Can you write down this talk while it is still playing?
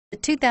The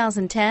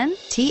 2010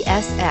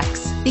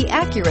 TSX. The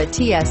Acura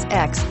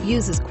TSX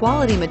uses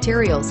quality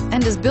materials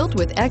and is built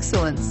with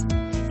excellence.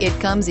 It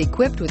comes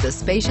equipped with a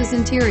spacious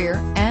interior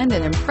and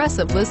an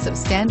impressive list of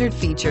standard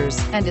features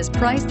and is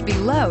priced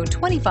below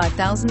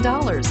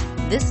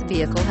 $25,000. This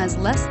vehicle has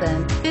less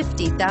than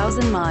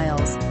 50,000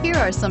 miles. Here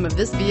are some of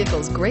this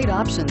vehicle's great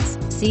options: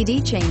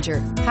 CD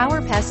changer,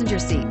 power passenger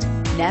seat,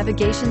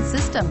 navigation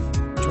system,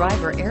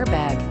 driver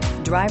airbag,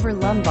 driver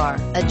lumbar,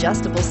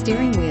 adjustable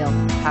steering wheel,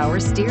 power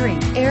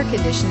steering, air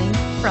conditioning,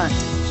 front,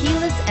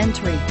 keyless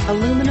entry,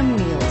 aluminum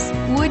wheels.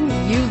 Wouldn't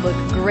you look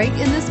great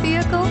in this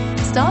vehicle?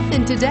 Stop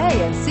in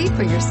today and see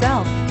for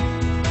yourself.